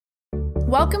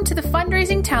Welcome to the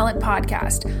Fundraising Talent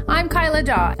Podcast. I'm Kyla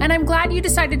Daw, and I'm glad you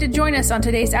decided to join us on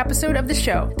today's episode of the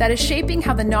show that is shaping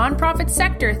how the nonprofit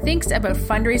sector thinks about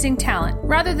fundraising talent.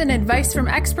 Rather than advice from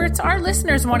experts, our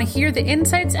listeners want to hear the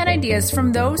insights and ideas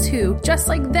from those who, just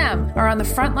like them, are on the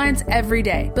front lines every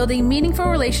day, building meaningful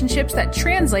relationships that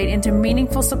translate into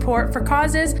meaningful support for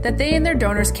causes that they and their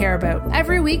donors care about.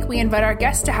 Every week, we invite our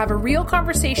guests to have a real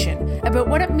conversation about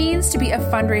what it means to be a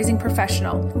fundraising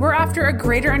professional. We're after a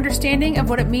greater understanding of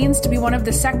what it means to be one of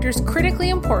the sector's critically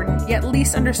important yet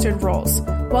least understood roles,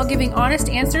 while giving honest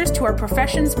answers to our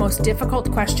profession's most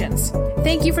difficult questions.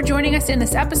 Thank you for joining us in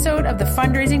this episode of the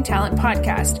Fundraising Talent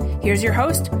Podcast. Here's your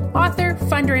host, author,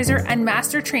 fundraiser, and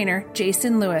master trainer,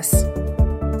 Jason Lewis.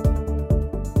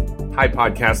 Hi,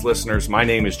 podcast listeners. My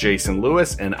name is Jason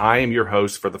Lewis, and I am your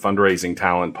host for the Fundraising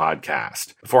Talent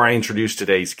Podcast. Before I introduce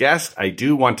today's guest, I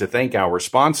do want to thank our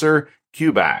sponsor,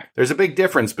 QBAC. There's a big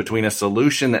difference between a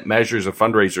solution that measures a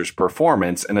fundraiser's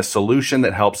performance and a solution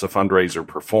that helps a fundraiser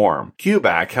perform.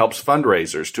 QBAC helps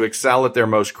fundraisers to excel at their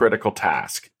most critical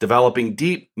task, developing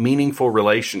deep, meaningful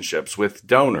relationships with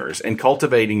donors and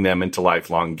cultivating them into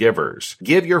lifelong givers.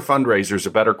 Give your fundraisers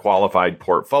a better qualified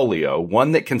portfolio,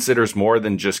 one that considers more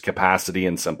than just capacity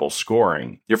and simple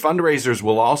scoring. Your fundraisers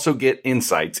will also get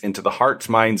insights into the hearts,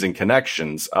 minds, and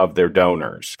connections of their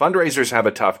donors. Fundraisers have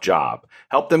a tough job.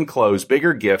 Help them close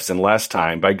bigger gifts in less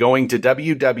time by going to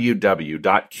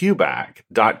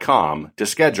www.qbac.com to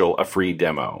schedule a free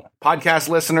demo. Podcast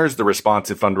listeners, the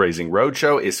Responsive Fundraising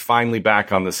Roadshow is finally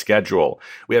back on the schedule.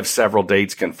 We have several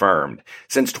dates confirmed.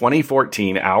 Since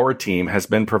 2014, our team has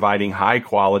been providing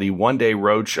high-quality one-day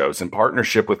roadshows in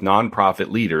partnership with nonprofit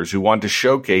leaders who want to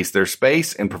showcase their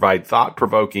space and provide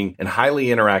thought-provoking and highly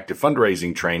interactive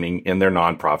fundraising training in their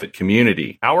nonprofit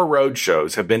community. Our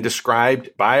roadshows have been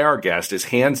described by our guests as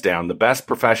hands down the best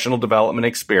professional development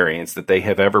experience that they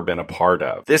have ever been a part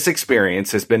of. This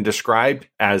experience has been described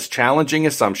as challenging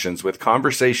assumptions with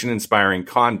conversation-inspiring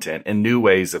content and new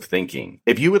ways of thinking.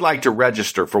 If you would like to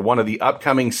register for one of the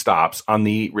upcoming stops on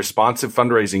the Responsive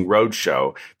Fundraising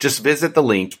Roadshow, just visit the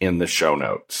link in the show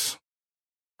notes.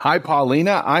 Hi,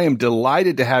 Paulina. I am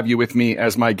delighted to have you with me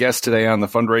as my guest today on the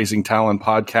Fundraising Talent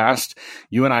Podcast.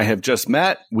 You and I have just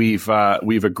met. We've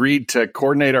agreed to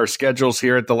coordinate our schedules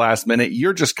here at the last minute.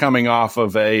 You're just coming off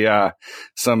of a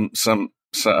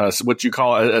what you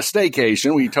call a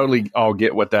staycation. We totally all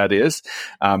get what that is.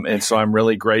 And so I'm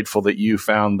really grateful that you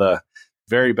found the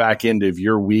very back end of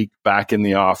your week back in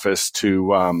the office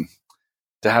to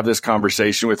have this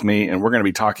conversation with me. And we're going to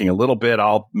be talking a little bit.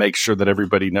 I'll make sure that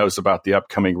everybody knows about the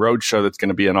upcoming roadshow that's going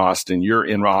to be in Austin. You're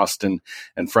in Austin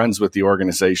and friends with the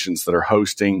organizations that are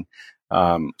hosting.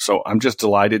 So I'm just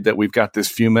delighted that we've got this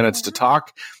few minutes to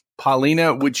talk.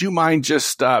 Paulina, would you mind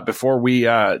just, before we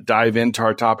dive into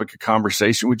our topic of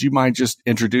conversation, would you mind just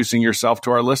introducing yourself to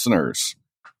our listeners?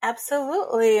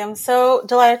 Absolutely. I'm so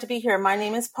delighted to be here. My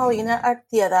name is Paulina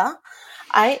Artieda.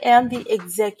 I am the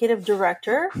executive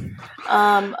director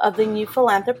of the New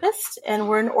Philanthropist, and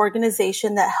we're an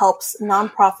organization that helps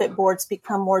nonprofit boards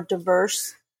become more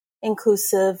diverse,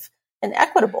 inclusive, and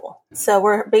equitable. So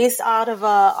we're based out of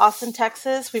Austin,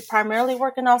 Texas. We primarily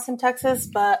work in Austin, Texas,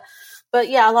 but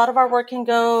yeah, a lot of our work can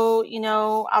go,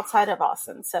 outside of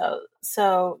Austin.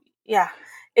 So yeah,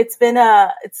 it's been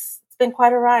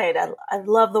quite a ride. I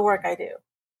love the work I do.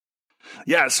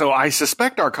 Yeah, so I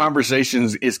suspect our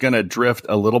conversations is going to drift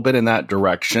a little bit in that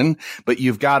direction, but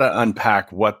you've got to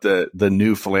unpack what the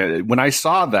new when I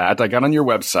saw that, I got on your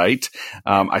website.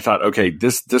 I thought, okay,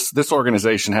 this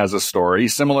organization has a story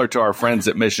similar to our friends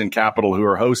at Mission Capital who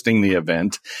are hosting the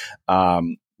event.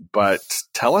 But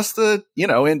tell us in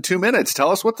 2 minutes,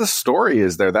 tell us what the story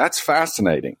is there. That's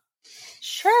fascinating.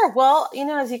 Sure. Well,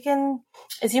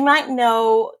 as you might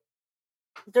know,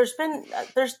 there's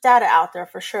data out there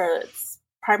for sure. It's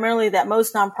primarily that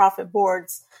most nonprofit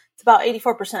boards, it's about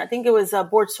 84%. I think it was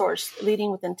Board Source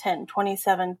Leading with Intent in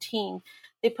 2017.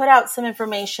 They put out some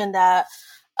information that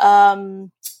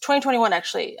 2021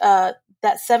 actually, that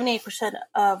 78%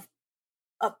 of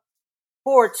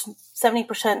boards,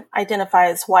 70% identify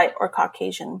as white or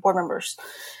Caucasian board members.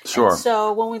 Sure. And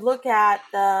so when we look at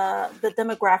the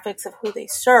demographics of who they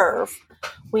serve,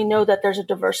 we know that there's a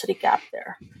diversity gap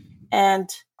there. And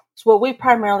so what we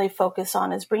primarily focus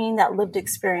on is bringing that lived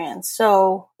experience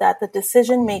so that the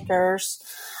decision makers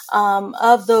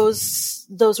of those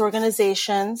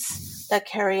organizations that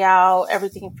carry out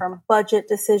everything from budget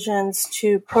decisions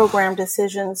to program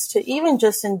decisions to even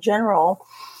just in general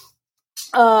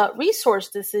resource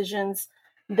decisions,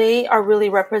 they are really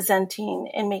representing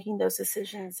and making those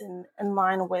decisions in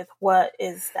line with what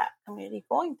is that community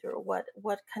going through, what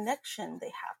connection they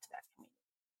have to that community.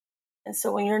 And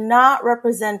so when you're not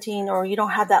representing or you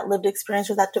don't have that lived experience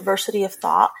or that diversity of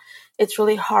thought, it's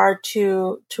really hard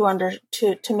to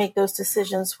make those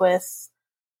decisions with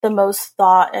the most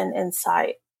thought and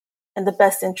insight and the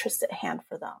best interest at hand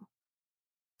for them.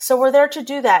 So we're there to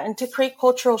do that and to create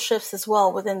cultural shifts as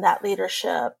well within that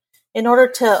leadership in order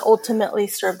to ultimately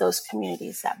serve those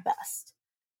communities at best.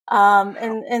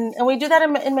 And we do that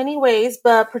in many ways,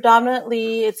 but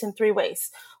predominantly it's in 3 ways.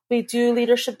 We do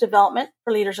leadership development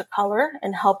for leaders of color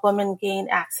and help women gain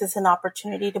access and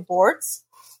opportunity to boards.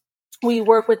 We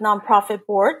work with nonprofit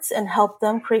boards and help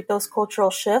them create those cultural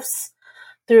shifts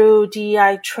through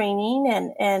DEI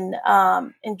training and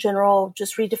in general,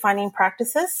 just redefining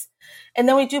practices. And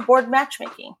then we do board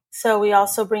matchmaking. So we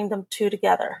also bring them two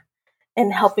together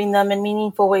and helping them in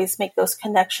meaningful ways make those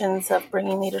connections of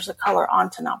bringing leaders of color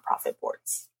onto nonprofit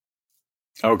boards.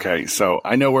 Okay, so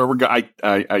I know where we're going.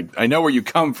 I know where you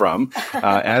come from,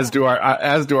 as do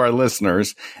our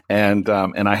listeners, and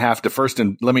I have to first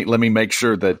and let me make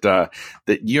sure that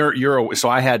you're. So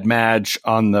I had Madge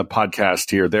on the podcast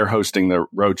here. They're hosting the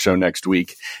roadshow next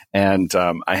week, and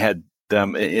I had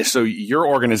them. So your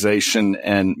organization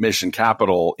and Mission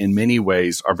Capital, in many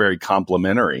ways, are very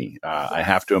complementary. I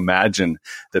have to imagine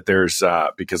that there's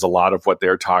because a lot of what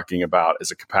they're talking about is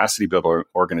a capacity builder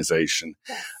organization.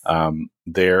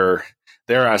 Their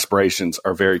aspirations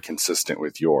are very consistent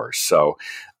with yours. So,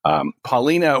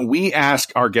 Paulina, we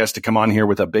ask our guests to come on here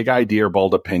with a big idea or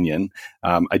bold opinion.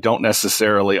 I don't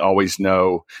necessarily always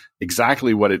know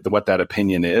exactly what that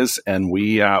opinion is, and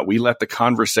we let the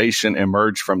conversation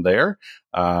emerge from there.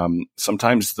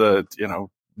 Sometimes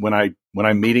when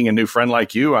I'm meeting a new friend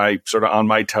like you, I sort of on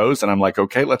my toes, and I'm like,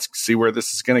 okay, let's see where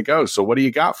this is going to go. So, what do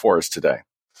you got for us today?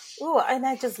 Ooh, and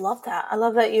I just love that. I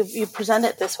love that you present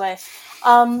it this way.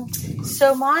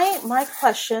 So my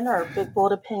question or big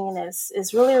bold opinion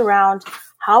is really around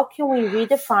how can we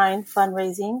redefine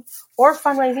fundraising or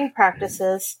fundraising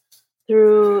practices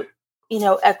through,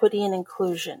 equity and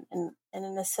inclusion and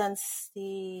in a sense,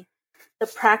 the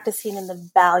practicing and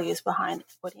the values behind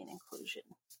equity and inclusion.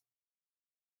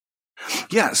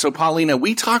 Yeah. So Paulina,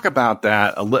 we talk about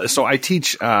that. So I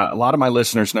teach, a lot of my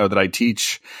listeners know that I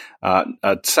teach,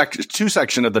 two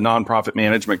section of the nonprofit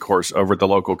management course over at the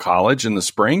local college in the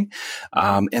spring.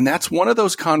 And that's one of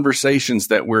those conversations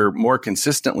that we're more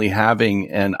consistently having.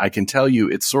 And I can tell you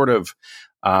it's sort of,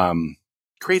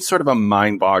 creates sort of a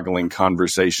mind-boggling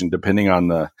conversation depending on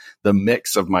the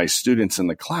mix of my students in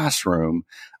the classroom.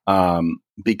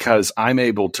 Because I'm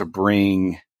able to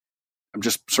bring, I'm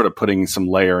just sort of putting some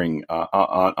layering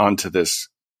onto this.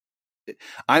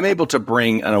 I'm able to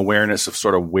bring an awareness of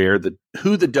sort of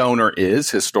who the donor is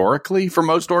historically for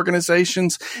most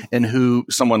organizations and who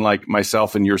someone like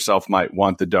myself and yourself might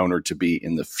want the donor to be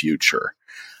in the future.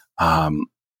 And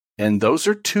those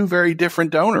are two very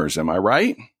different donors. Am I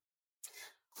right?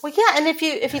 Well, yeah. And if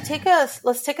you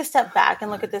let's take a step back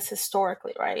and look at this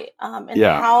historically, right?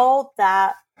 How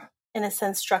that, in a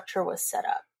sense, structure was set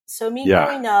up. So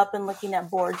growing up and looking at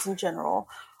boards in general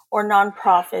or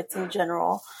nonprofits in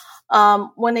general,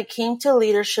 when it came to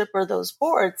leadership or those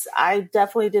boards, I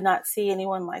definitely did not see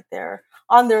anyone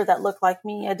on there that looked like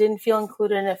me. I didn't feel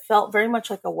included, and it felt very much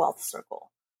like a wealth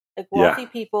circle, like wealthy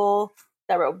people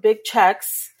that wrote big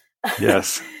checks.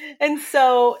 Yes. And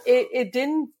so it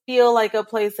didn't feel like a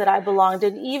place that I belonged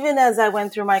in. Even as I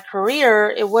went through my career,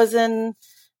 it wasn't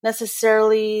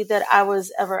necessarily that I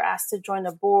was ever asked to join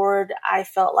a board. I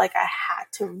felt like I had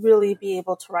to really be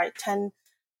able to write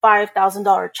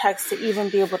 $5,000 checks to even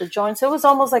be able to join. So it was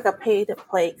almost like a pay to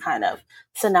play kind of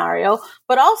scenario,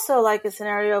 but also like a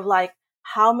scenario of like,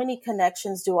 how many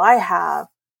connections do I have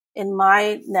in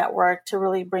my network to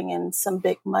really bring in some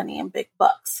big money and big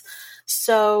bucks?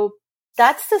 So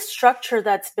that's the structure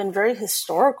that's been very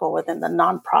historical within the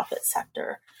nonprofit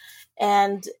sector.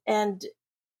 And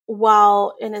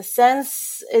while in a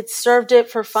sense it served it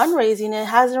for fundraising, it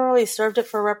hasn't really served it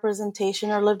for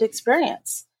representation or lived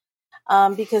experience,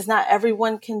 because not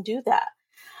everyone can do that.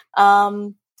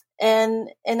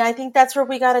 And I think that's where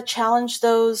we got to challenge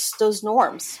those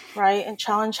norms, right? And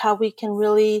challenge how we can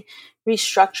really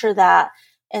restructure that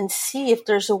and see if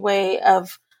there's a way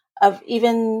of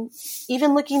even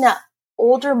looking at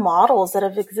older models that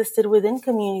have existed within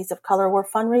communities of color where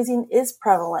fundraising is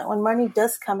prevalent, when money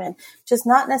does come in, just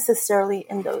not necessarily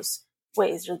in those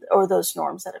ways or those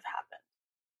norms that have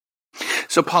happened.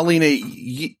 So Paulina,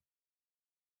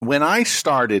 when I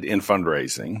started in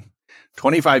fundraising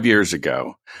 25 years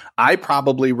ago, I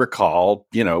probably recall,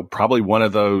 probably one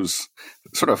of those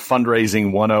sort of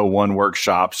fundraising 101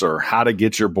 workshops or how to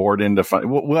get your board into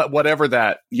whatever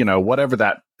that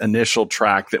initial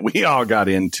track that we all got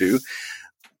into.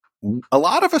 a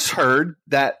lot of us heard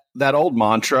that old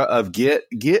mantra of get,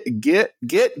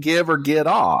 give, or get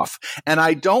off. And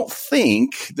I don't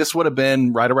think this would have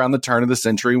been right around the turn of the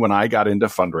century when I got into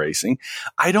fundraising.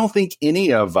 I don't think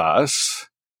any of us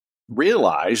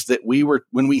realized that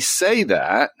when we say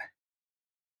that,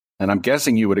 and I'm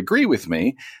guessing you would agree with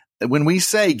me, that when we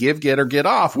say give, get, or get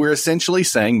off, we're essentially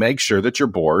saying make sure that your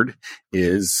board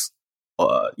is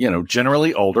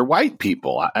generally older white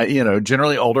people,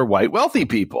 generally older white wealthy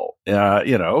people,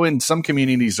 and some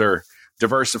communities are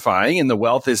diversifying and the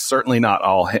wealth is certainly not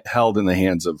all held in the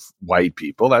hands of white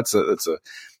people. That's a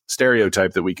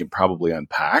stereotype that we can probably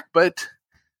unpack, but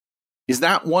is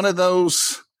that one of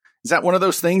those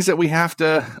things that we have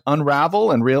to unravel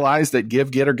and realize that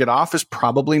give, get, or get off is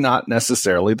probably not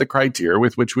necessarily the criteria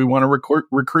with which we want to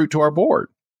recruit to our board?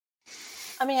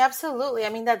 I mean, absolutely. I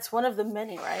mean, that's one of the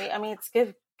many, right? I mean, it's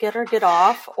give, get, or get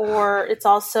off, or it's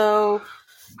also,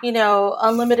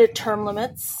 unlimited term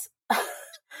limits.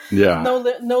 Yeah. No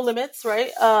limits, right?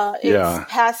 It's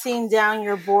passing down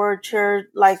your board chair,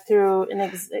 like through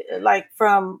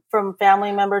from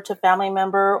family member to family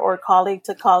member or colleague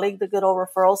to colleague, the good old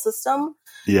referral system.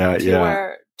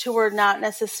 To where not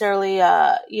necessarily,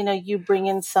 you bring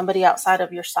in somebody outside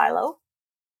of your silo.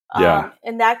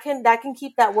 And that can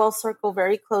keep that well circle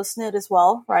very close knit as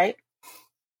well, right?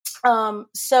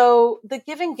 So the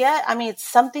give and get, I mean, it's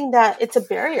something that it's a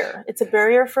barrier. It's a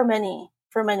barrier for many,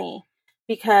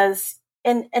 because,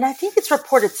 and I think it's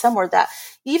reported somewhere that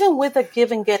even with a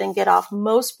give and get off,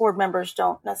 most board members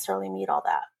don't necessarily meet all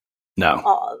that.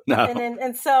 No.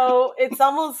 And so it's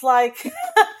almost like,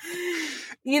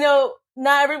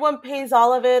 not everyone pays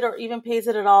all of it or even pays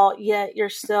it at all, yet we're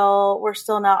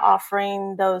still not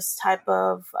offering those type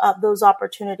of, those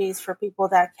opportunities for people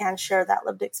that can share that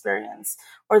lived experience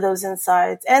or those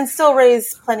insights and still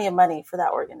raise plenty of money for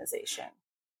that organization.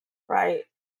 Right.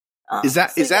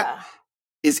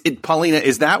 Is it, Paulina,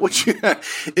 is that what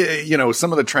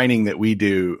some of the training that we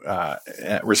do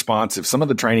at Responsive, some of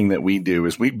the training that we do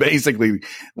is we basically,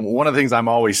 one of the things I'm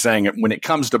always saying when it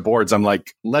comes to boards, I'm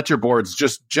like, let your boards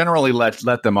just generally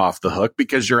let them off the hook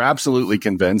because you're absolutely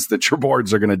convinced that your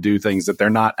boards are going to do things that they're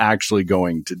not actually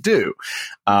going to do.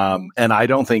 And I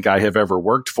don't think I have ever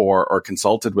worked for or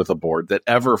consulted with a board that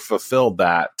ever fulfilled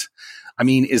that. I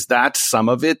mean, is that some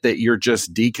of it that you're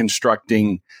just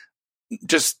deconstructing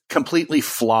just completely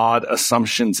flawed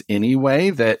assumptions anyway,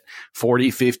 that 40,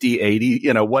 50,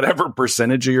 80, whatever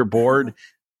percentage of your board,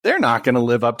 they're not going to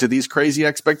live up to these crazy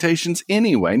expectations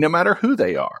anyway, no matter who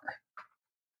they are.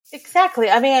 Exactly.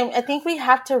 I mean, I think we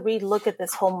have to relook at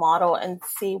this whole model and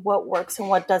see what works and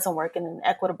what doesn't work in an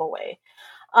equitable way.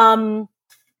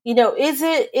 Is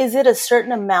it a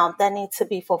certain amount that needs to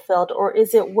be fulfilled, or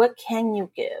is it what can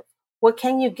you give? What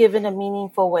can you give in a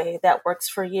meaningful way that works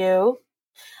for you?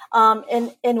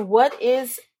 And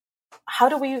how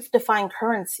do we define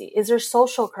currency? Is there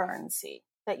social currency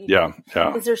that you Yeah.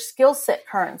 Is there skill set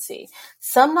currency?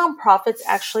 Some nonprofits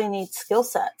actually need skill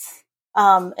sets,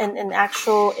 and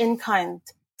actual in-kind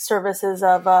services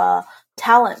of,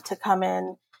 talent to come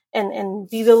in and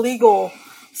be the legal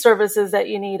services that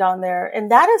you need on there.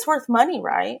 And that is worth money,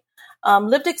 right?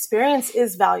 Lived experience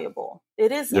is valuable.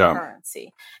 It is a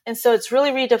currency. And so it's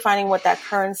really redefining what that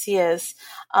currency is,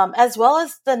 as well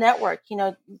as the network.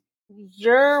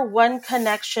 Your one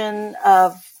connection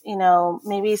of,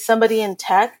 maybe somebody in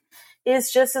tech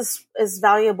is just as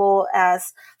valuable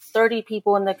as 30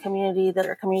 people in the community that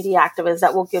are community activists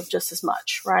that will give just as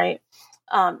much, right?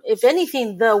 If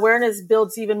anything, the awareness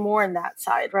builds even more in that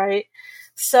side, right?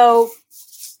 So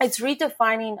it's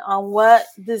redefining on what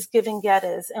this give and get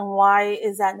is and why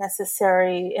is that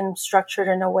necessary and structured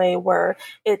in a way where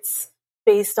it's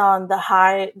based on the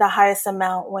highest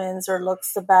amount wins or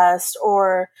looks the best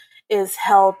or is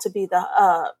held to be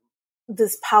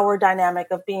this power dynamic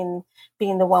of being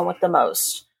the one with the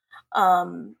most.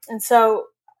 And so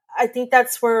I think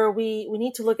that's where we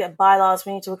need to look at bylaws.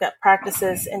 We need to look at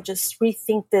practices and just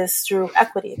rethink this through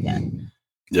equity again,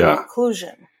 through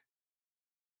inclusion.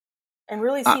 And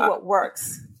really see what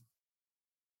works.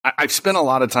 I've spent a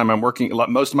lot of time,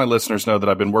 most of my listeners know that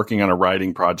I've been working on a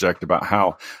writing project about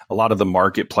how a lot of the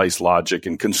marketplace logic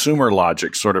and consumer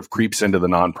logic sort of creeps into the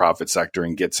nonprofit sector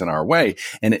and gets in our way.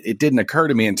 And it didn't occur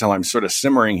to me until I'm sort of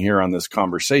simmering here on this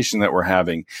conversation that we're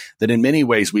having, that in many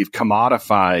ways we've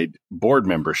commodified board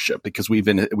membership because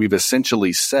we've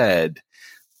essentially said,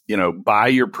 buy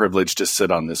your privilege to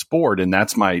sit on this board. And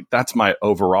that's my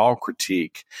overall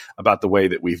critique about the way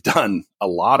that we've done a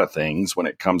lot of things when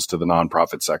it comes to the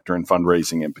nonprofit sector and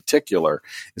fundraising in particular,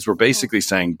 is we're basically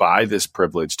saying, buy this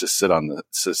privilege to sit on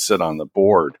the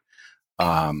board.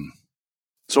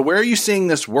 So where are you seeing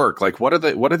this work? Like, what are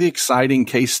the exciting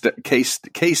case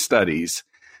studies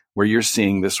where you're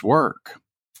seeing this work?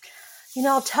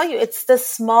 I'll tell you, it's the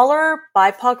smaller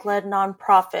BIPOC-led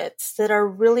nonprofits that are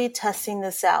really testing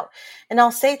this out. And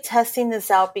I'll say testing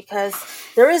this out because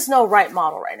there is no right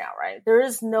model right now, right? There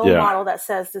is no model that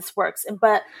says this works.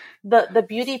 But the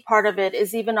beauty part of it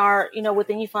is even our,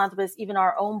 within New Philanthropists, even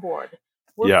our own board,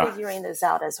 we're figuring this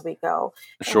out as we go.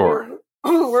 Sure.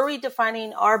 We're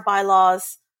redefining our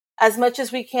bylaws as much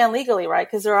as we can legally, right?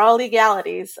 Because there are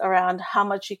legalities around how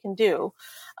much you can do.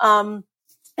 And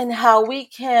how we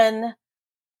can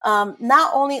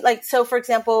not only so for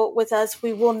example, with us,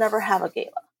 we will never have a gala.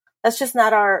 That's just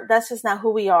not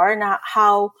who we are, not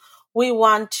how we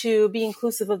want to be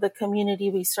inclusive of the community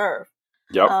we serve.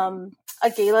 Yep. A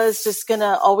gala is just going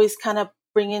to always kind of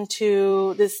bring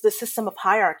into the system of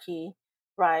hierarchy,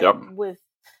 right? Yep. With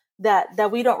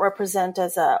that we don't represent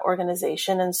as an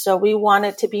organization. And so we want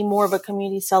it to be more of a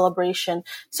community celebration.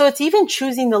 So it's even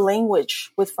choosing the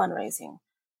language with fundraising.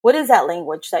 What is that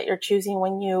language that you're choosing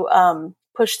when you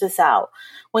push this out?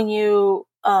 When you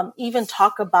even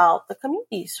talk about the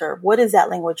community you serve, what is that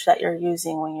language that you're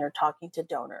using when you're talking to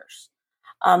donors?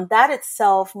 That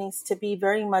itself needs to be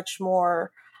very much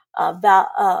more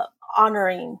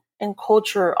honoring and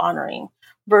culture honoring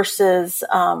versus,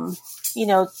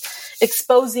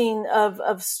 exposing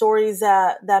of stories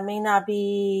that may not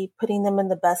be putting them in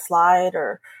the best light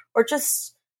or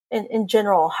just in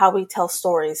general, how we tell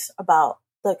stories about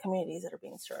the communities that are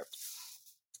being served.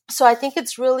 So I think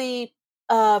it's really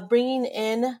bringing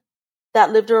in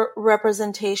that lived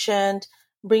representation,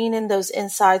 bringing in those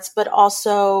insights, but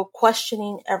also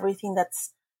questioning everything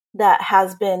that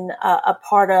has been a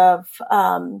part of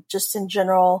just in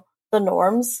general the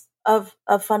norms of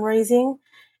fundraising,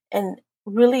 and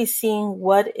really seeing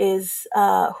what is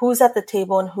who's at the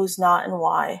table and who's not and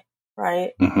why,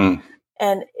 right? Mm-hmm.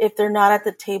 And if they're not at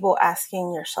the table,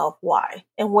 asking yourself why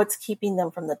and what's keeping them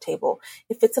from the table.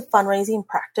 If it's a fundraising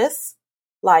practice,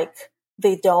 like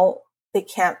they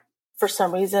can't for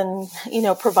some reason,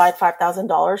 provide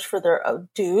 $5,000 for their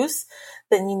dues,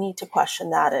 then you need to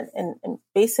question that and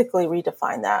basically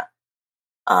redefine that.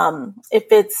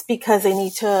 If it's because they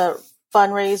need to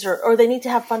fundraise or they need to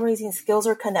have fundraising skills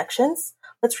or connections,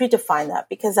 let's redefine that,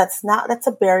 because that's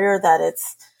a barrier that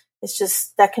it's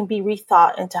just that can be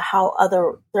rethought into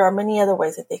there are many other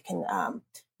ways that they can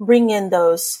bring in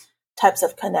those types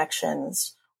of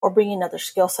connections or bring in other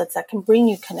skill sets that can bring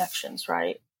you connections,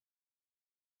 right?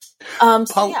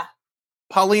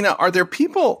 Paulina, are there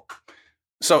people?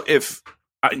 So if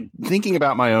thinking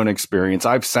about my own experience,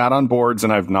 I've sat on boards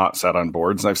and I've not sat on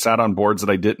boards, and I've sat on boards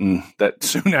that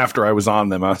soon after I was on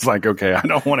them, I was like, okay, I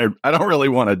don't really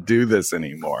want to do this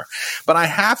anymore. But I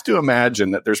have to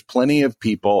imagine that there's plenty of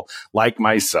people like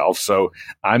myself. So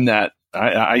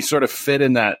I sort of fit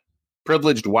in that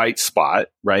privileged white spot,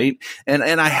 right? And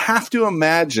I have to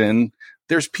imagine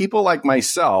there's people like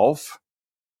myself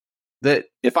that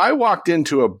if I walked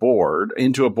into a board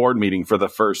meeting for the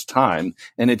first time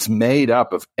and it's made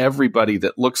up of everybody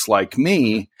that looks like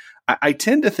me, I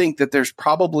tend to think that there's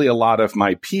probably a lot of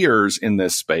my peers in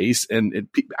this space and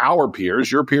our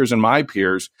peers, your peers and my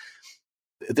peers,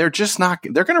 they're just not,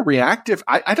 they're going to react if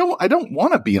I don't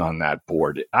want to be on that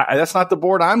board. That's not the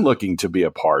board I'm looking to be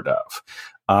a part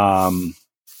of.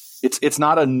 It's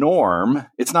not a norm.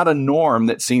 It's not a norm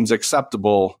that seems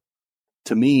acceptable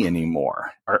to me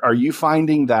anymore. Are you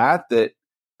finding that the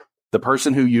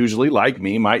person who usually, like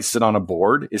me, might sit on a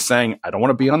board is saying, I don't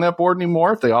want to be on that board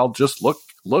anymore if they all just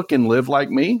look and live like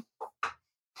me?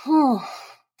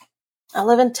 I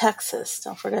live in Texas.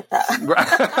 Don't forget that.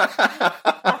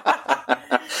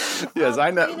 Yes, I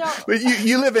know. But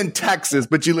you live in Texas,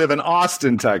 but you live in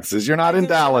Austin, Texas. You're not in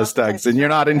Dallas, Texas, and you're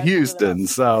not in Houston.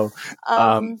 So,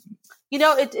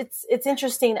 it's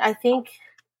interesting. I think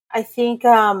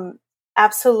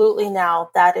absolutely now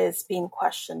that is being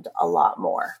questioned a lot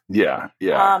more. Yeah.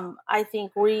 I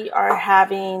think we are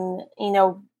having,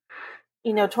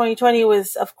 2020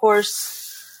 was, of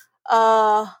course,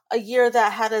 a year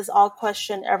that had us all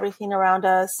question everything around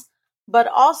us. But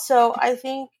also, I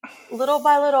think little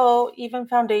by little, even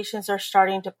foundations are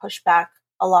starting to push back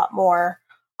a lot more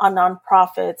on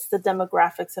nonprofits, the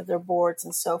demographics of their boards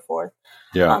and so forth.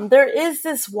 Yeah. There is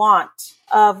this want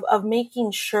of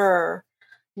making sure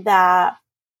that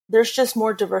there's just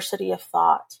more diversity of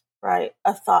thought, right?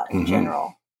 Of thought in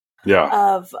general.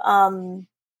 Yeah.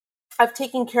 Of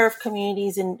taking care of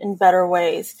communities in better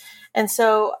ways. And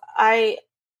so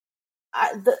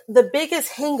the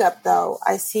biggest hang up though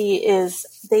I see is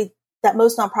that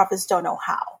most nonprofits don't know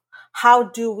how. How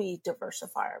do we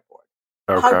diversify our board?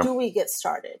 Okay. How do we get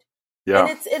started?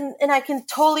 Yeah. And I can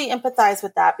totally empathize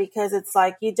with that, because it's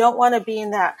like, you don't want to be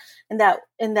in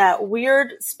that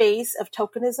weird space of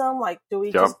tokenism. Like, do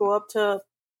we just go up to,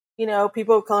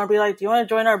 people of color and be like, do you want to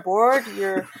join our board?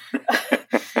 You're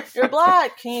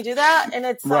Black. Can you do that? And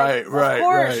it's like, of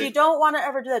course, you don't want to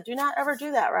ever do that. Do not ever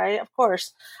do that. Right. Of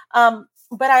course.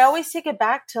 But I always take it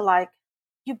back to, like,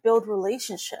 you build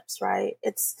relationships, right?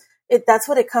 That's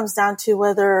what it comes down to,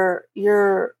 whether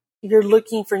you're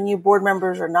looking for new board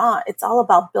members or not. It's all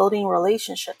about building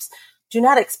relationships. Do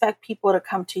not expect people to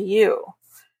come to you.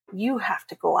 You have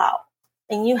to go out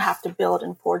and you have to build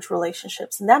and forge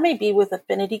relationships. And that may be with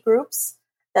affinity groups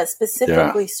that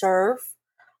specifically serve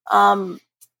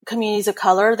communities of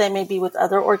color. They may be with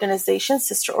other organizations,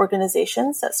 sister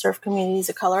organizations that serve communities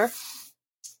of color.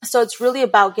 So it's really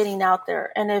about getting out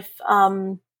there. And if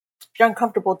you're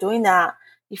uncomfortable doing that,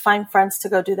 you find friends to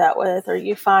go do that with, or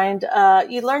you find,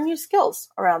 you learn new skills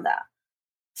around that.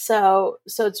 So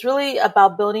it's really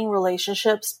about building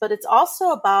relationships, but it's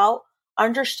also about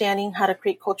understanding how to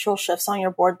create cultural shifts on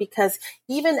your board, because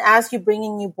even as you bring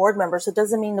in new board members, it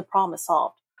doesn't mean the problem is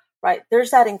solved, right?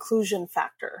 There's that inclusion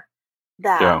factor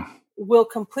that will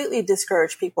completely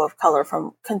discourage people of color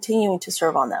from continuing to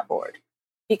serve on that board.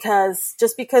 Because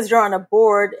just because you're on a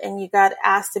board and you got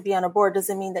asked to be on a board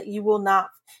doesn't mean that you will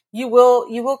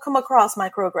come across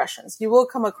microaggressions. You will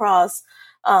come across,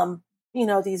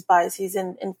 these biases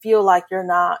and feel like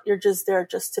you're just there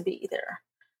just to be there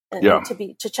and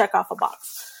to check off a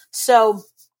box. So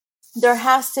there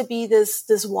has to be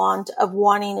this want of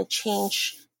wanting to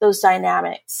change those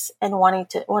dynamics and wanting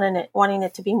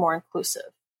it to be more inclusive.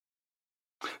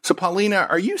 So, Paulina,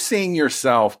 are you seeing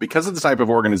yourself, because of the type of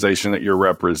organization that you're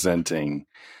representing,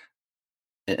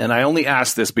 and I only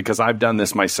ask this because I've done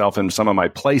this myself in some of my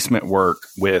placement work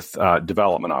with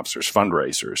development officers,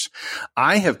 fundraisers,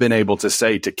 I have been able to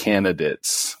say to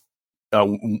candidates,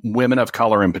 women of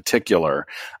color in particular,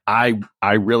 I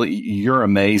really, you're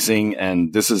amazing,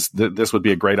 and this would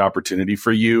be a great opportunity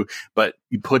for you, but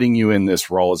putting you in this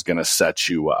role is going to set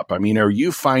you up. I mean, are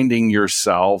you finding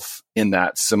yourself in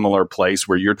that similar place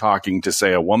where you're talking to,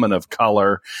 say, a woman of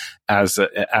color as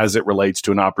it relates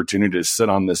to an opportunity to sit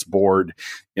on this board,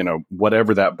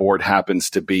 whatever that board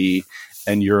happens to be,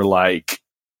 and you're like,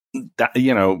 that,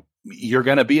 you're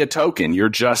going to be a token. You're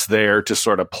just there to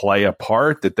sort of play a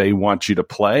part that they want you to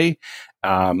play.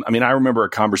 I remember a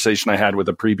conversation I had with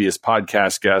a previous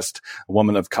podcast guest, a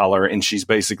woman of color, and she's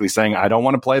basically saying, I don't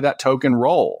want to play that token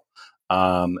role.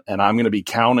 And I'm going to be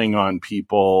counting on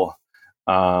people.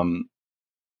 That's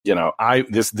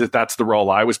the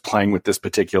role I was playing with this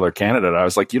particular candidate. I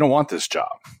was like, you don't want this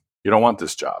job. You don't want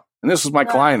this job. And this was my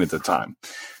client at the time.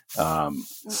 No,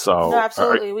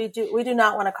 absolutely. We do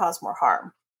not want to cause more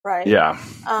harm. Right. Yeah.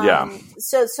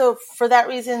 So for that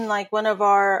reason, like, one of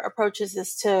our approaches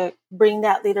is to bring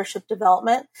that leadership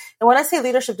development. And when I say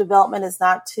leadership development, is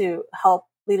not to help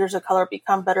leaders of color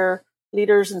become better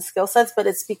leaders and skill sets, but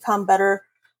it's become better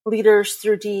leaders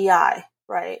through DEI.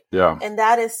 Right. Yeah. And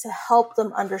that is to help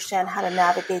them understand how to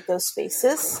navigate those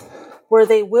spaces where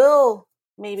they will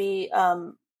maybe,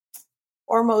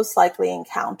 or most likely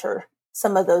encounter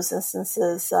some of those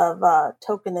instances of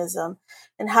tokenism,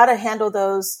 and how to handle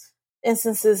those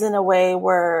instances in a way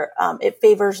where it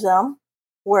favors them,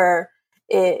 where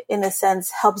it, in a sense,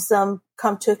 helps them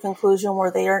come to a conclusion where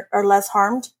they are less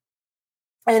harmed.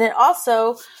 And it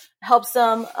also helps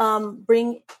them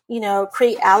create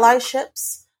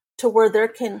allyships to where they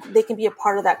can be a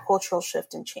part of that cultural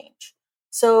shift and change.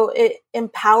 So it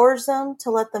empowers them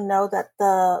to let them know that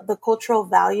the cultural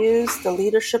values, the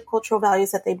leadership cultural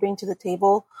values that they bring to the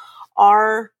table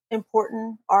are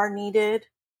important, are needed,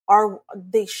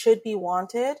 they should be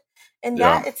wanted. And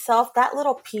that itself, that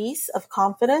little piece of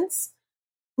confidence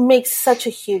makes such a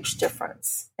huge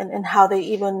difference in how they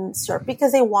even serve,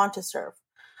 because they want to serve.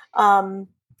 And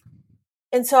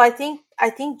so I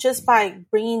think just by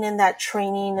bringing in that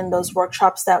training and those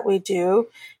workshops that we do,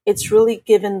 it's really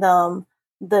given them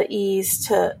the ease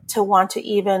to want to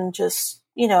even just,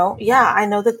 I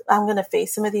know that I'm going to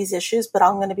face some of these issues, but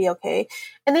I'm going to be okay.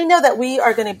 And they know that we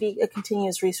are going to be a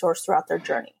continuous resource throughout their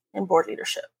journey in board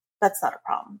leadership. That's not a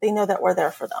problem. They know that we're there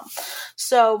for them.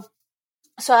 So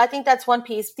I think that's one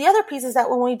piece. The other piece is that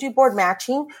when we do board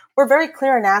matching, we're very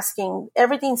clear in asking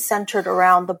everything centered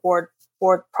around the board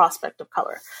prospect of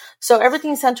color. So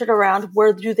everything's centered around,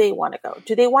 where do they want to go?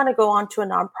 Do they want to go on to a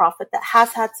nonprofit that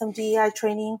has had some DEI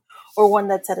training, or one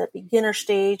that's at a beginner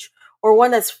stage, or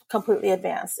one that's completely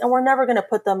advanced? And we're never going to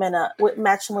put them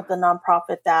match them with a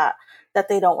nonprofit that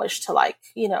they don't wish to like.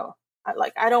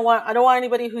 I don't want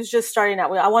anybody who's just starting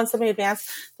out. I want somebody advanced,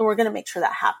 then we're going to make sure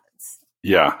that happens.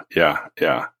 Yeah.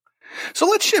 So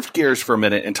let's shift gears for a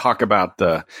minute and talk about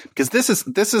because this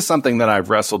is something that I've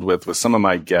wrestled with some of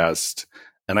my guests,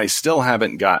 and I still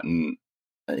haven't gotten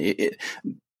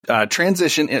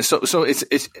transition. So it's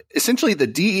essentially the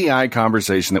DEI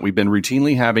conversation that we've been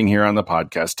routinely having here on the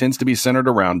podcast tends to be centered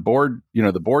around board,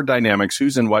 the board dynamics,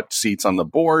 who's in what seats on the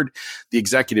board, the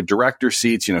executive director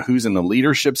seats, who's in the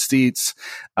leadership seats.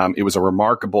 It was a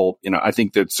remarkable, I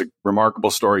think that's a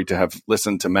remarkable story to have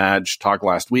listened to Madge talk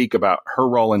last week about her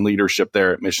role in leadership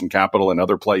there at Mission Capital and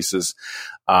other places.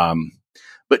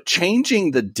 But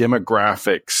changing the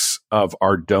demographics of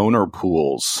our donor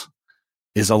pools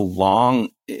is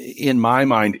in my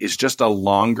mind, is just a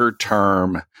longer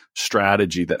term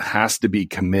strategy that has to be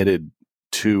committed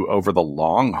to over the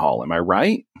long haul. Am I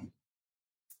right?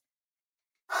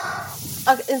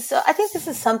 Okay, so I think this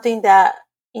is something that,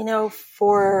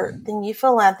 for the new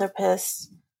philanthropists,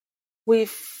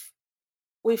 we've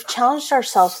challenged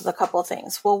ourselves with a couple of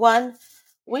things. Well, one,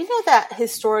 we know that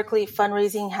historically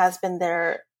fundraising has been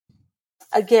there,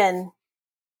 again,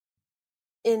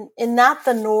 in not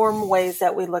the norm ways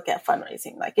that we look at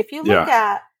fundraising. Like if you look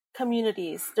at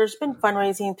communities, there's been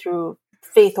fundraising through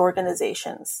faith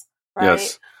organizations, right?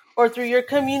 Yes. Or through your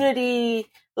community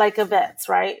like events,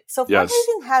 right? So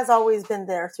fundraising has always been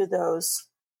there through those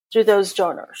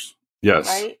donors. Yes.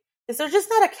 Right? Because they're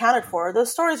just not accounted for.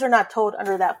 Those stories are not told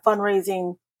under that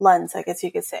fundraising lens, I guess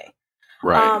you could say.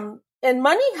 Right. And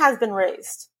money has been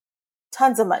raised.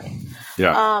 Tons of money.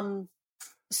 Yeah.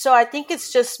 So I think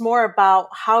it's just more about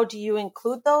how do you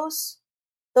include those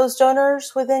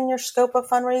donors within your scope of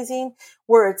fundraising,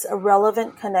 where it's a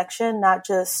relevant connection, not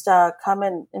just come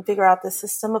and figure out the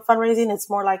system of fundraising. It's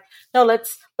more like, no,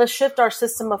 let's shift our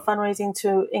system of fundraising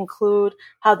to include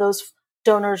how those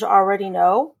donors already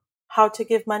know how to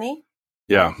give money.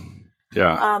 Yeah.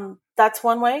 Yeah. That's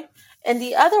one way. And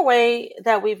the other way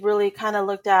that we've really kind of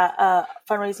looked at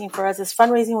fundraising for us is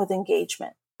fundraising with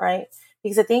engagement, right?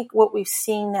 Because I think what we've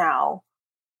seen now,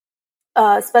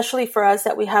 especially for us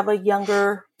that we have a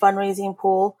younger fundraising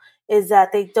pool, is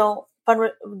that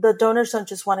the donors don't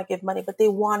just want to give money, but they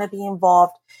want to be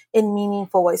involved in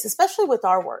meaningful ways, especially with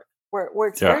our work, where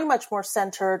it's very much more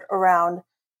centered around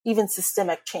even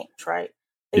systemic change, right?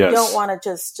 They don't want to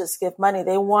just give money.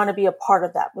 They want to be a part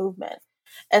of that movement.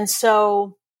 And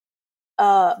so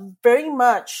very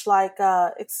much like,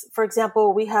 for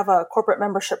example, we have a corporate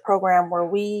membership program where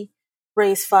we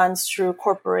raise funds through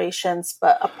corporations,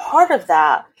 but a part of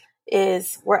that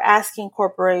is we're asking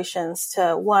corporations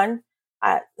to, one,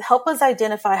 help us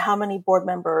identify how many board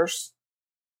members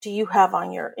do you have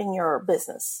in your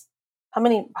business? How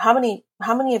many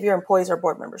of your employees are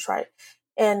board members, right?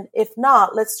 And if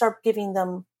not, let's start giving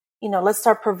them, let's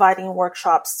start providing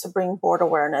workshops to bring board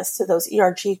awareness to those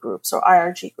ERG groups or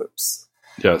IRG groups.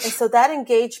 Yes. And so that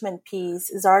engagement piece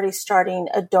is already starting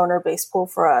a donor-based pool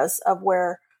for us of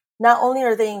where not only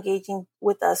are they engaging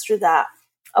with us through that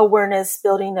awareness,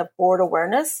 building of board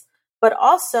awareness, but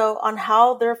also on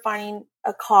how they're finding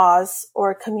a cause or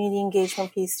a community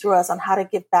engagement piece through us on how to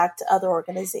give back to other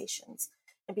organizations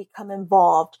and become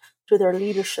involved through their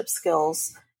leadership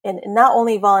skills and not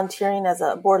only volunteering as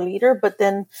a board leader, but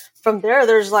then from there,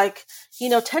 there's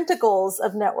tentacles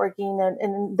of networking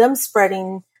and them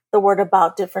spreading the word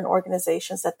about different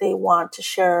organizations that they want to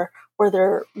share where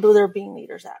they're being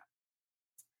leaders at.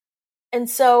 And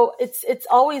so it's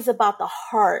always about the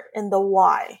heart and the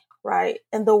why, right?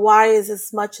 And the why is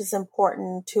as much as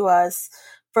important to us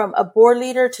from a board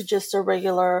leader to just a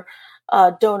regular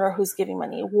donor who's giving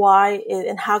money. Why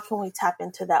and how can we tap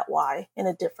into that why in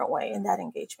a different way in that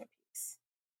engagement piece?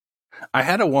 I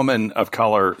had a woman of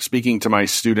color speaking to my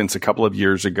students a couple of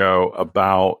years ago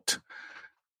about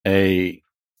an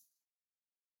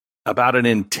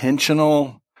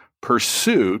intentional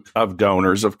pursuit of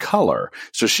donors of color.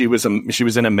 So she was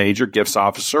in a major gifts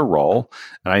officer role,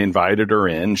 and I invited her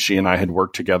in. She and I had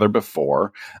worked together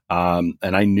before, and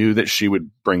I knew that she would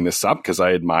bring this up because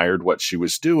I admired what she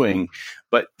was doing.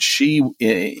 But she,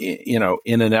 in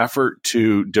an effort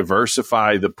to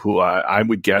diversify the pool, I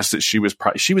would guess that she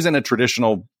was in a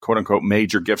traditional quote unquote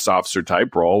major gifts officer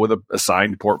type role with a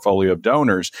assigned portfolio of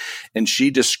donors, and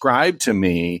she described to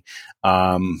me,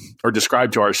 or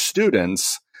described to our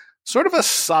students, sort of a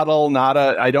subtle,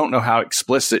 I don't know how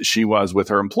explicit she was with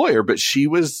her employer, but she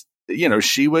was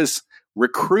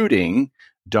recruiting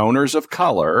donors of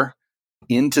color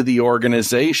into the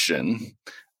organization.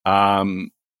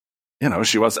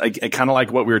 She was kind of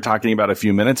like what we were talking about a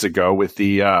few minutes ago with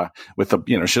the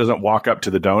she doesn't walk up to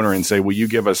the donor and say, will you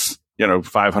give us,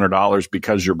 $500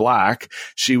 because you're Black.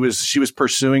 She was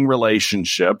pursuing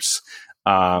relationships,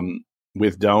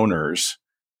 with donors.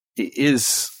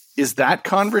 Is is that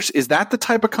the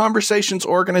type of conversations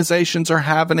organizations are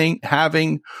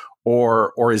having,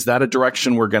 or is that a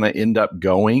direction we're going to end up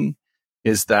going?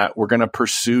 Is that we're going to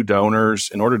pursue donors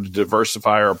in order to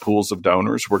diversify our pools of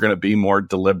donors? We're going to be more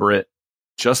deliberate,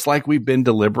 just like we've been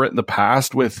deliberate in the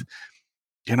past with,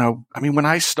 when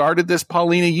I started this,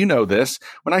 Paulina, you know this,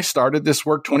 when I started this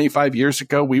work 25 years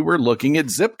ago, we were looking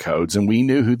at zip codes and we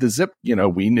knew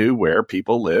we knew where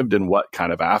people lived and what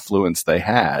kind of affluence they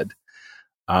had.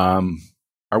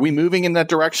 Are we moving in that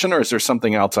direction, or is there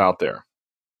something else out there?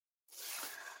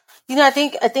 I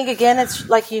think again, it's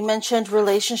like you mentioned,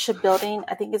 relationship building.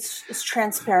 I think it's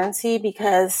transparency,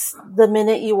 because the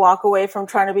minute you walk away from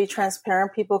trying to be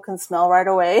transparent, people can smell right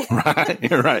away. Right.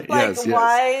 You're right. Like,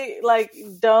 why? Yes. Like,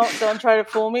 don't try to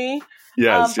fool me.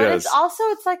 Yes. But yes.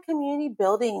 it's like community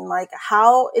building, like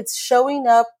how it's showing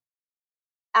up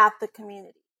at the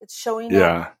community. It's showing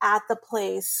up at the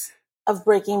place of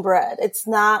breaking bread. It's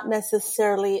not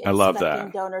necessarily expecting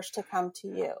donors to come to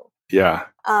you. Yeah.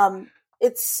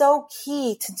 It's so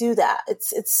key to do that.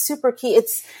 It's super key.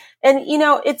 It's going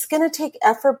to take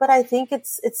effort, but I think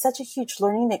it's such a huge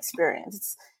learning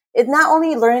experience. It's not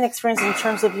only learning experience in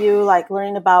terms of you like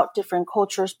learning about different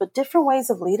cultures, but different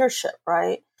ways of leadership,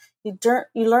 right? You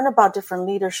learn about different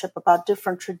leadership, about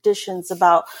different traditions,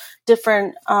 about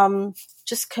different,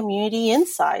 just community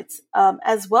insights,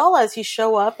 as well as you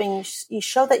show up and you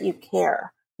show that you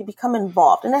care, you become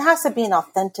involved, and it has to be an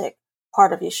authentic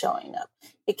part of you showing up.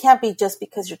 It can't be just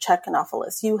because you're checking off a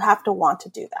list. You have to want to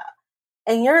do that.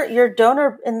 And your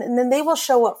donor, and then they will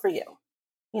show up for you.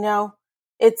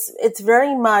 It's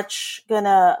very much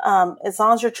gonna, as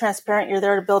long as you're transparent, you're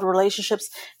there to build relationships,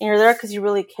 and you're there because you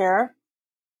really care.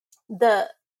 The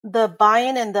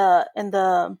buy-in and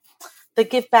the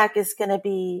give back is going to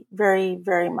be very,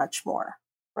 very much more,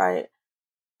 right?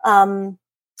 But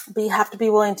you have to be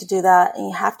willing to do that, and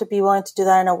you have to be willing to do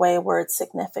that in a way where it's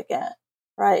significant.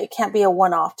 Right? It can't be a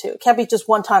one-off too. It can't be just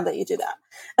one time that you do that.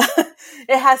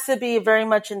 It has to be very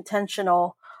much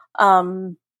intentional,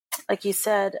 like you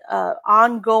said,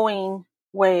 ongoing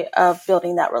way of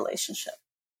building that relationship.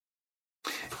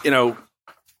 I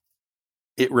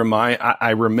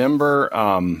remember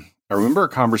a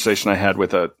conversation I had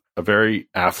with a very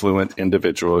affluent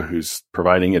individual who's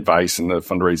providing advice in the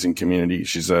fundraising community.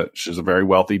 She's a very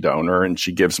wealthy donor, and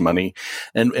she gives money.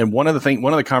 And one of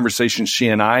the conversations she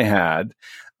and I had,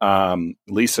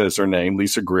 Lisa is her name,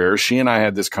 Lisa Greer. She and I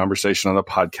had this conversation on the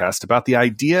podcast about the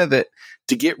idea that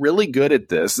to get really good at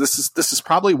this is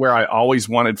probably where I always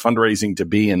wanted fundraising to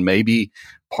be. And maybe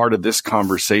part of this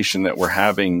conversation that we're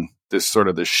having, this sort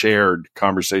of the shared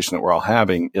conversation that we're all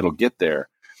having, it'll get there.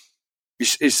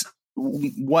 Is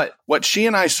what she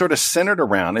and I sort of centered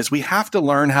around is we have to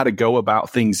learn how to go about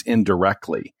things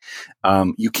indirectly.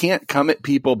 You can't come at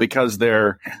people because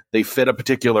they fit a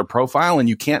particular profile, and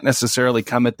you can't necessarily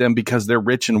come at them because they're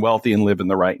rich and wealthy and live in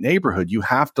the right neighborhood. You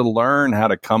have to learn how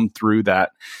to come through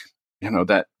that,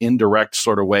 that indirect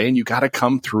sort of way, and you got to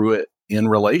come through it in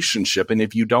relationship. And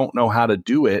if you don't know how to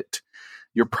do it,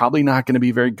 you're probably not going to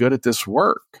be very good at this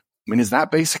work. I mean, is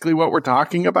that basically what we're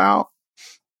talking about?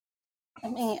 I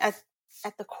mean, at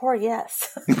the core,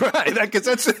 yes. Right.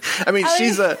 Because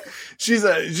she's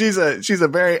a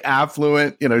very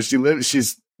affluent,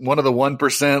 she's one of the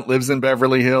 1%, lives in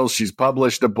Beverly Hills. She's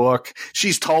published a book.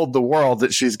 She's told the world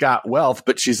that she's got wealth,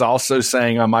 but she's also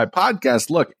saying on my podcast,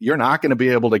 look, you're not going to be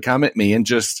able to come at me and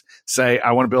just say,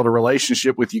 I want to build a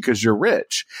relationship with you because you're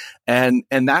rich. And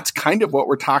that's kind of what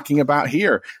we're talking about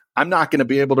here. I'm not going to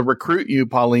be able to recruit you,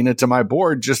 Paulina, to my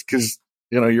board just because,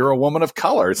 you're a woman of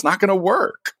color. It's not going to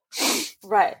work.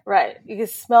 Right. You can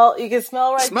smell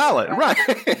right. Smell it. Right.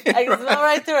 I can smell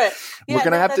right through it. Yeah, we're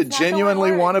going to have to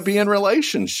genuinely want to be in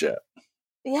relationship.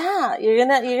 Yeah. You're going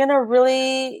to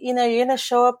really, you're going to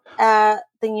show up at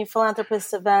the New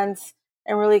Philanthropist events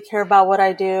and really care about what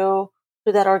I do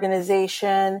through that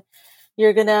organization.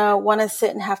 You're going to want to sit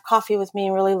and have coffee with me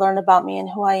and really learn about me and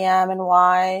who I am and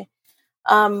why.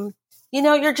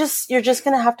 You're just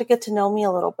going to have to get to know me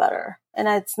a little better. And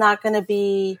it's not going to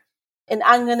be,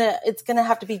 it's going to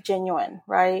have to be genuine.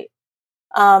 Right.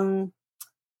 And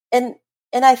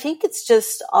I think it's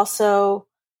just also,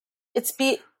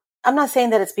 I'm not saying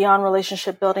that it's beyond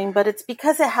relationship building, but it's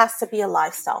because it has to be a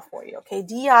lifestyle for you. Okay.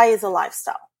 DEI is a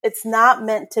lifestyle. It's not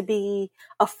meant to be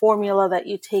a formula that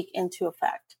you take into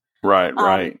effect. Right.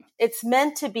 Right. It's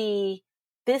meant to be,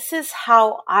 this is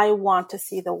how I want to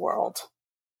see the world.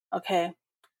 Okay.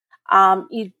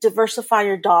 You diversify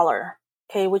your dollar.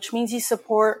 Okay. Which means you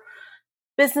support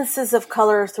businesses of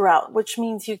color throughout, which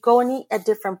means you go and eat at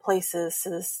different places.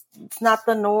 It's not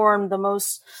the norm, it's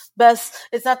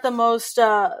not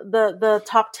the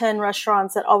top 10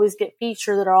 restaurants that always get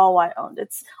featured that are all white owned.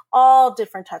 It's all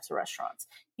different types of restaurants.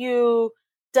 You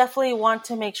definitely want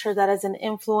to make sure that as an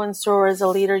influencer or as a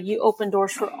leader, you open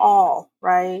doors for all,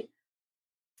 right?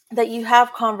 That you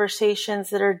have conversations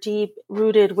that are deep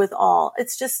rooted with all.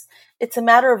 It's a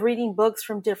matter of reading books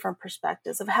from different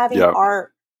perspectives, of having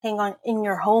art hang on in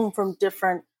your home from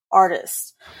different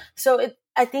artists. So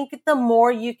I think the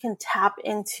more you can tap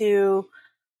into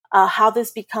how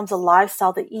this becomes a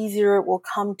lifestyle, the easier it will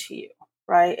come to you,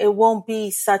 right? It won't be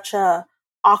such a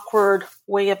awkward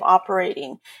way of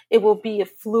operating. It will be a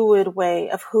fluid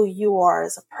way of who you are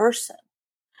as a person.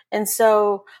 And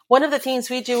so one of the things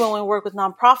we do when we work with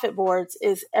nonprofit boards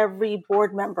is every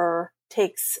board member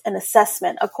takes an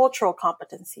assessment, a cultural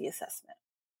competency assessment.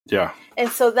 Yeah. And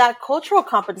so that cultural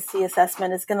competency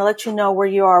assessment is going to let you know where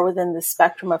you are within the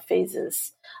spectrum of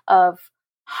phases of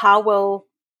how well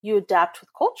you adapt with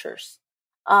cultures.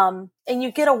 And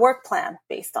you get a work plan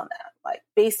based on that, like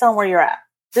based on where you're at.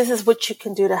 This is what you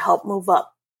can do to help move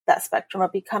up that spectrum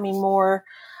of becoming more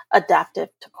adaptive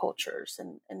to cultures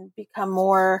and become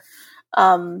more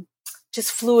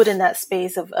just fluid in that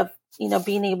space of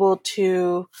being able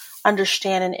to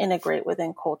understand and integrate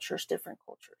within cultures, different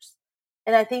cultures.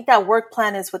 And I think that work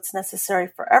plan is what's necessary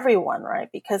for everyone, right?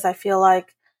 Because I feel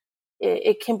like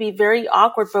it can be very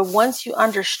awkward, but once you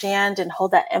understand and hold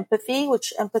that empathy,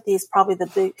 which empathy is probably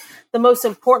the most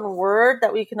important word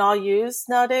that we can all use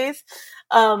nowadays,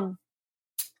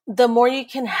 the more you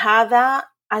can have that,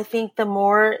 I think the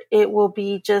more it will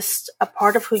be just a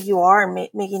part of who you are and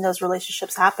making those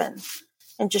relationships happen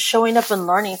and just showing up and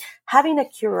learning, having a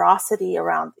curiosity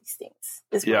around these things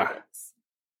is what it is.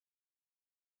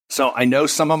 So I know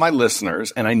some of my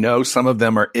listeners, and I know some of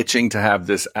them are itching to have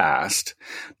this asked.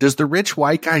 Does the rich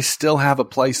white guy still have a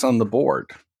place on the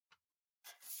board?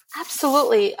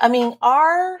 Absolutely. I mean,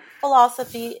 our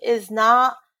philosophy is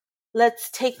not let's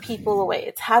take people away.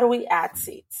 It's how do we add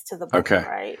seats to the board,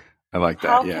 right? I like that.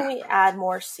 How can we add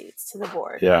more seats to the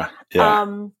board? Yeah.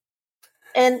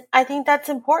 And I think that's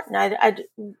important.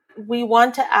 We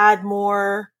want to add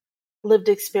more lived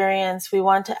experience. We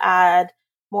want to add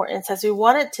more insights. We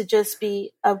want it to just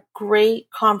be a great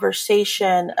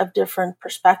conversation of different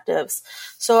perspectives.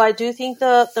 So I do think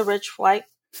the rich white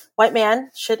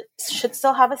man should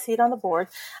still have a seat on the board.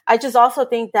 I just also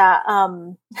think that,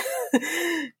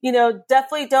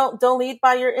 definitely don't lead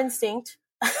by your instinct,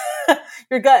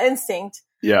 your gut instinct.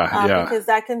 Because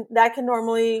that can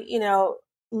normally,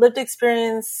 lived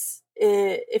experience.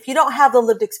 If you don't have the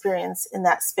lived experience in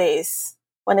that space,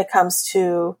 when it comes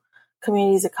to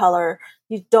communities of color,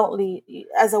 you don't lead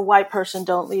as a white person.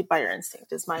 Don't lead by your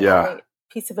instinct is my only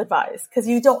piece of advice, because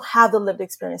you don't have the lived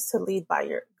experience to lead by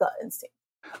your gut instinct.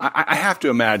 I have to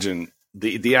imagine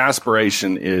the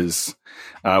aspiration is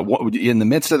in the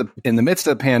midst of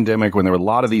the pandemic, when there were a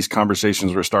lot of these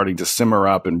conversations were starting to simmer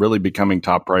up and really becoming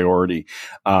top priority.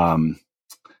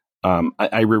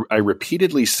 I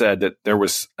repeatedly said that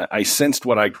I sensed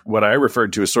what I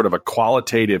referred to as sort of a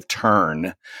qualitative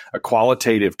turn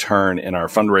in our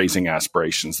fundraising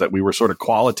aspirations, that we were sort of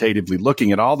qualitatively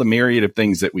looking at all the myriad of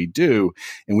things that we do,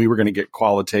 and we were going to get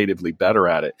qualitatively better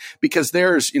at it. Because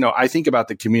there's, I think about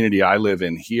the community I live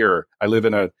in here. I live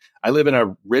in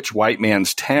a rich white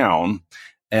man's town.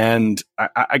 And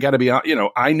I got to be honest,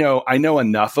 I know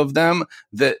enough of them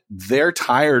that they're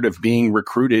tired of being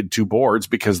recruited to boards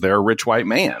because they're a rich white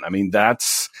man. I mean,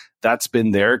 that's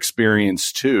been their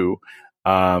experience too.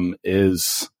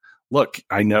 Look,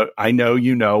 I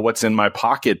know what's in my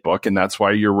pocketbook, and that's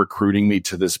why you're recruiting me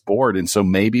to this board. And so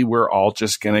maybe we're all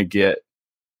just going to get,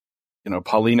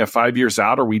 Paulina, 5 years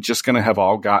out, are we just going to have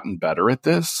all gotten better at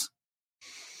this?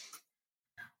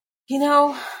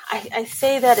 I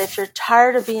say that if you're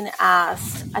tired of being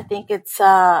asked, I think it's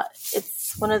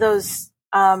one of those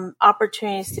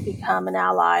opportunities to become an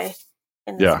ally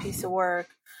in this piece of work,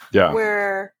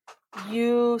 where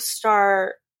you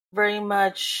start very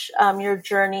much your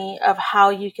journey of how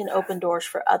you can open doors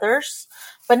for others,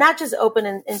 but not just open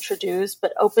and introduce,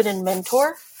 but open and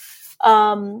mentor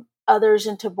others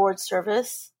into board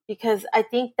service. Because I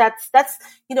think that's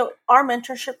our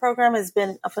mentorship program has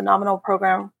been a phenomenal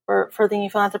program for the New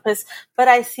Philanthropists, but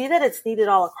I see that it's needed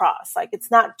all across. Like, it's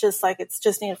not just like it's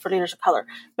just needed for leaders of color.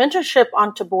 Mentorship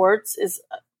onto boards is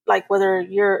like, whether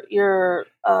you're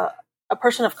a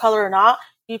person of color or not,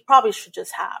 you probably should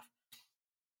just have.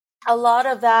 A lot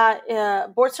of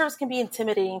that board service can be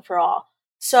intimidating for all.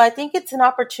 So I think it's an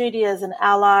opportunity as an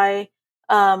ally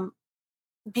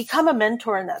become a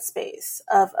mentor in that space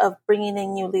of bringing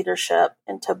in new leadership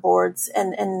into boards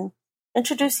and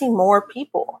introducing more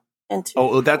people into.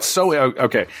 Oh, that's so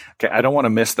okay. I don't want to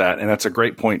miss that, and that's a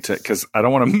great point because I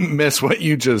don't want to miss what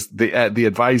you just the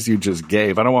advice you just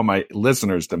gave. I don't want my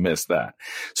listeners to miss that.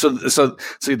 So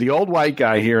the old white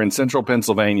guy here in Central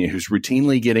Pennsylvania who's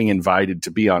routinely getting invited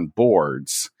to be on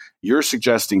boards, you're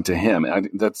suggesting to him, and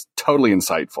that's totally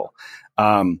insightful.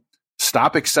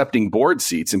 Stop accepting board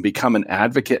seats and become an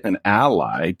advocate and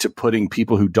ally to putting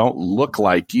people who don't look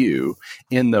like you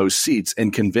in those seats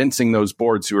and convincing those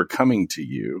boards who are coming to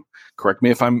you. Correct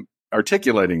me if I'm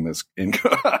articulating this,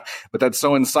 but that's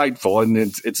so insightful, and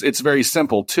it's very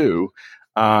simple too.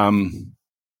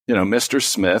 Mr.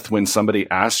 Smith, when somebody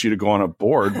asks you to go on a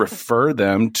board, refer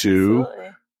them to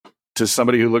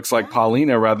somebody who looks like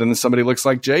Paulina rather than somebody who looks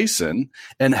like Jason,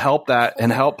 and help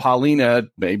Paulina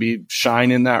maybe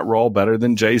shine in that role better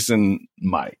than Jason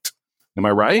might. Am I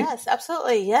right? Yes,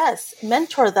 absolutely. Yes.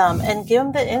 Mentor them and give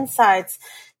them the insights,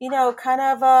 kind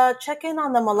of check in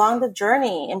on them along the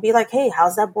journey and be like, hey,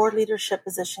 how's that board leadership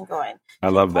position going? I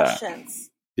love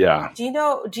questions. That. Yeah.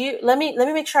 Let me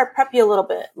make sure I prep you a little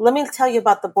bit. Let me tell you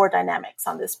about the board dynamics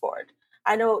on this board.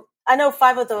 I know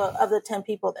 5 of the 10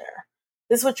 people there.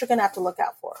 This is what you're going to have to look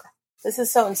out for. This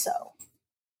is so-and-so.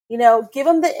 Give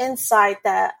them the insight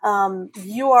that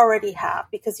you already have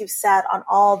because you've sat on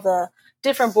all the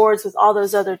different boards with all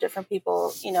those other different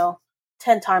people,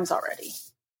 10 times already.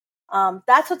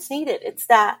 That's what's needed. It's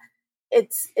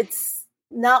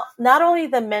not only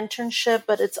the mentorship,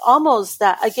 but it's almost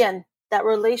that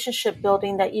relationship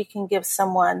building that you can give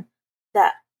someone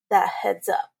that heads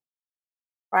up,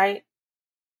 right?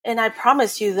 And I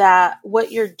promise you that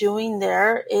what you're doing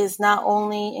there is not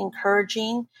only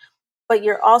encouraging, but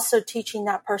you're also teaching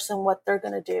that person what they're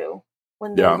going to do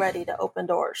when they're ready to open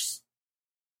doors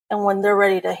and when they're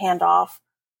ready to hand off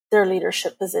their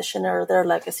leadership position or their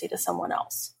legacy to someone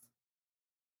else.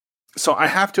 So I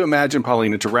have to imagine,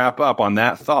 Paulina, to wrap up on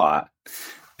that thought,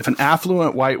 if an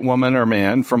affluent white woman or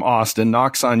man from Austin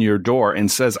knocks on your door and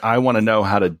says, I want to know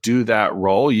how to do that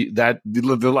role,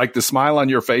 like the smile on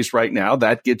your face right now,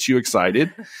 that gets you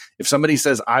excited. If somebody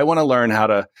says, I want to learn how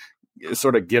to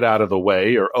sort of get out of the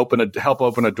way or help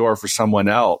open a door for someone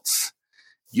else,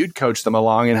 you'd coach them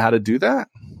along in how to do that?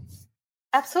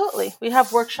 Absolutely. We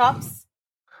have workshops,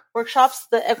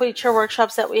 the equity chair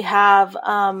workshops that we have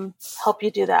help you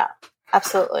do that.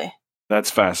 Absolutely. That's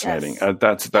fascinating. Yes.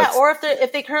 That's or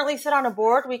if they currently sit on a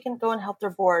board, we can go and help their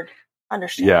board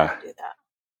understand how to do that.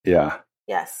 Yeah.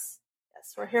 Yes,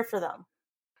 we're here for them.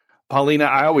 Paulina,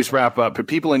 I always wrap up, for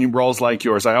people in roles like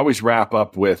yours, I always wrap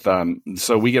up with,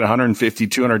 so we get 150,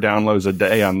 200 downloads a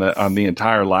day on the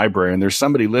entire library. And there's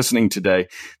somebody listening today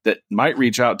that might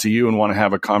reach out to you and want to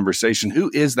have a conversation. Who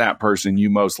is that person you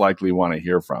most likely want to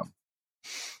hear from?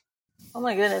 Oh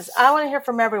my goodness. I want to hear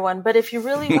from everyone, but if you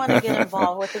really want to get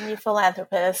involved with a new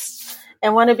philanthropist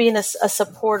and want to be a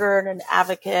supporter and an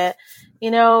advocate, we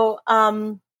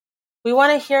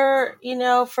want to hear,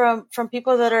 from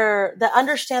people that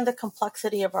understand the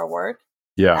complexity of our work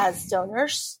as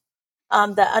donors,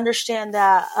 that understand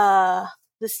that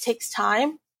this takes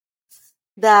time,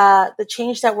 that the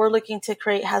change that we're looking to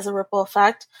create has a ripple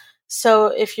effect. So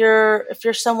if you're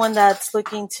someone that's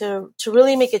looking to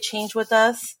really make a change with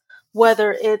us,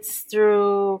 whether it's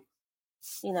through,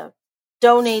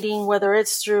 donating, whether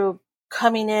it's through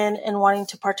coming in and wanting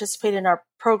to participate in our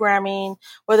programming,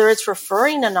 whether it's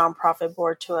referring a nonprofit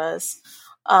board to us,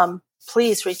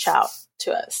 please reach out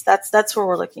to us. That's what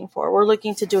we're looking for. We're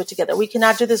looking to do it together. We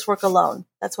cannot do this work alone.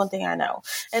 That's one thing I know.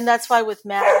 And that's why with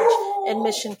Madge and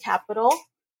Mission Capital,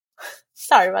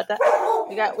 sorry about that.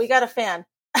 We got a fan.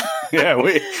 Yeah,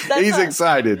 he's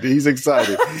excited. He's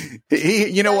excited.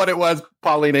 You know what it was,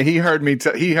 Paulina? He heard me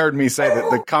say that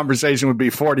the conversation would be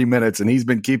 40 minutes, and he's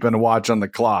been keeping a watch on the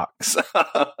clocks.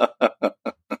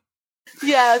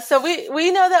 Yeah, so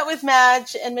we know that with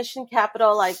Madge and Mission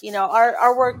Capital,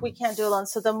 our work we can't do alone.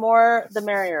 So the more, the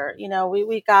merrier.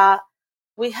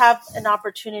 We have an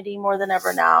opportunity more than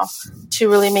ever now to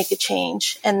really make a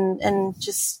change and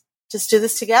just do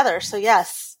this together. So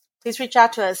yes. Please reach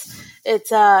out to us.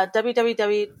 It's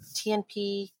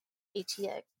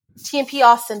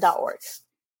www.tnpaustin.org.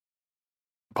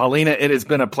 Paulina, it has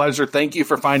been a pleasure. Thank you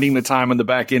for finding the time on the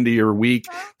back end of your week.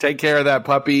 Take care of that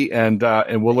puppy, and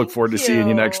we'll look forward to seeing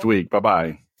you next week.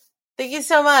 Bye-bye. Thank you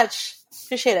so much.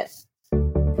 Appreciate it.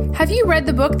 Have you read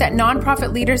the book that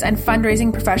nonprofit leaders and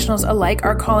fundraising professionals alike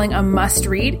are calling a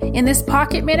must-read? In this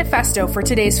pocket manifesto for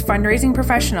today's fundraising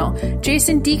professional,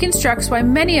 Jason deconstructs why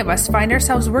many of us find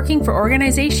ourselves working for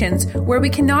organizations where we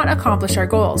cannot accomplish our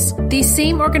goals. These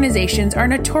same organizations are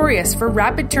notorious for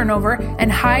rapid turnover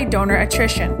and high donor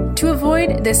attrition. To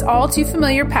avoid this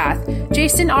all-too-familiar path,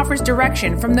 Jason offers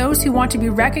direction from those who want to be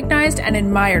recognized and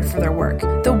admired for their work.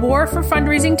 The war for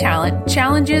fundraising talent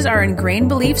challenges our ingrained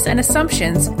beliefs and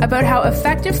assumptions about how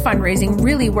effective fundraising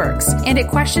really works, and it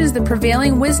questions the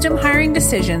prevailing wisdom hiring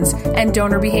decisions and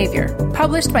donor behavior.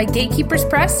 Published by Gatekeepers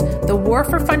Press, The War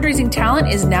for Fundraising Talent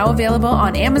is now available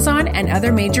on Amazon and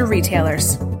other major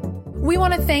retailers. We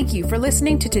want to thank you for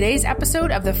listening to today's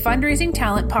episode of the Fundraising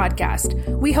Talent Podcast.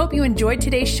 We hope you enjoyed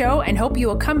today's show and hope you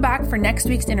will come back for next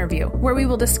week's interview, where we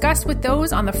will discuss with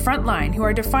those on the front line who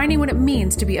are defining what it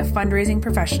means to be a fundraising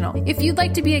professional. If you'd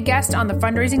like to be a guest on the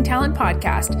Fundraising Talent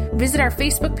Podcast, visit our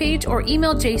Facebook page or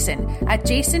email Jason at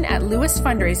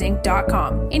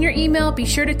jason@lewisfundraising.com. In your email, be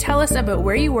sure to tell us about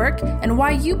where you work and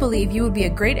why you believe you would be a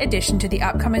great addition to the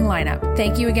upcoming lineup.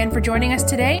 Thank you again for joining us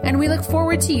today, and we look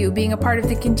forward to you being a part of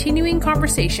the continuing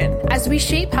conversation as we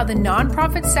shape how the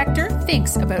nonprofit sector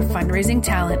thinks about fundraising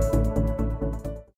talent.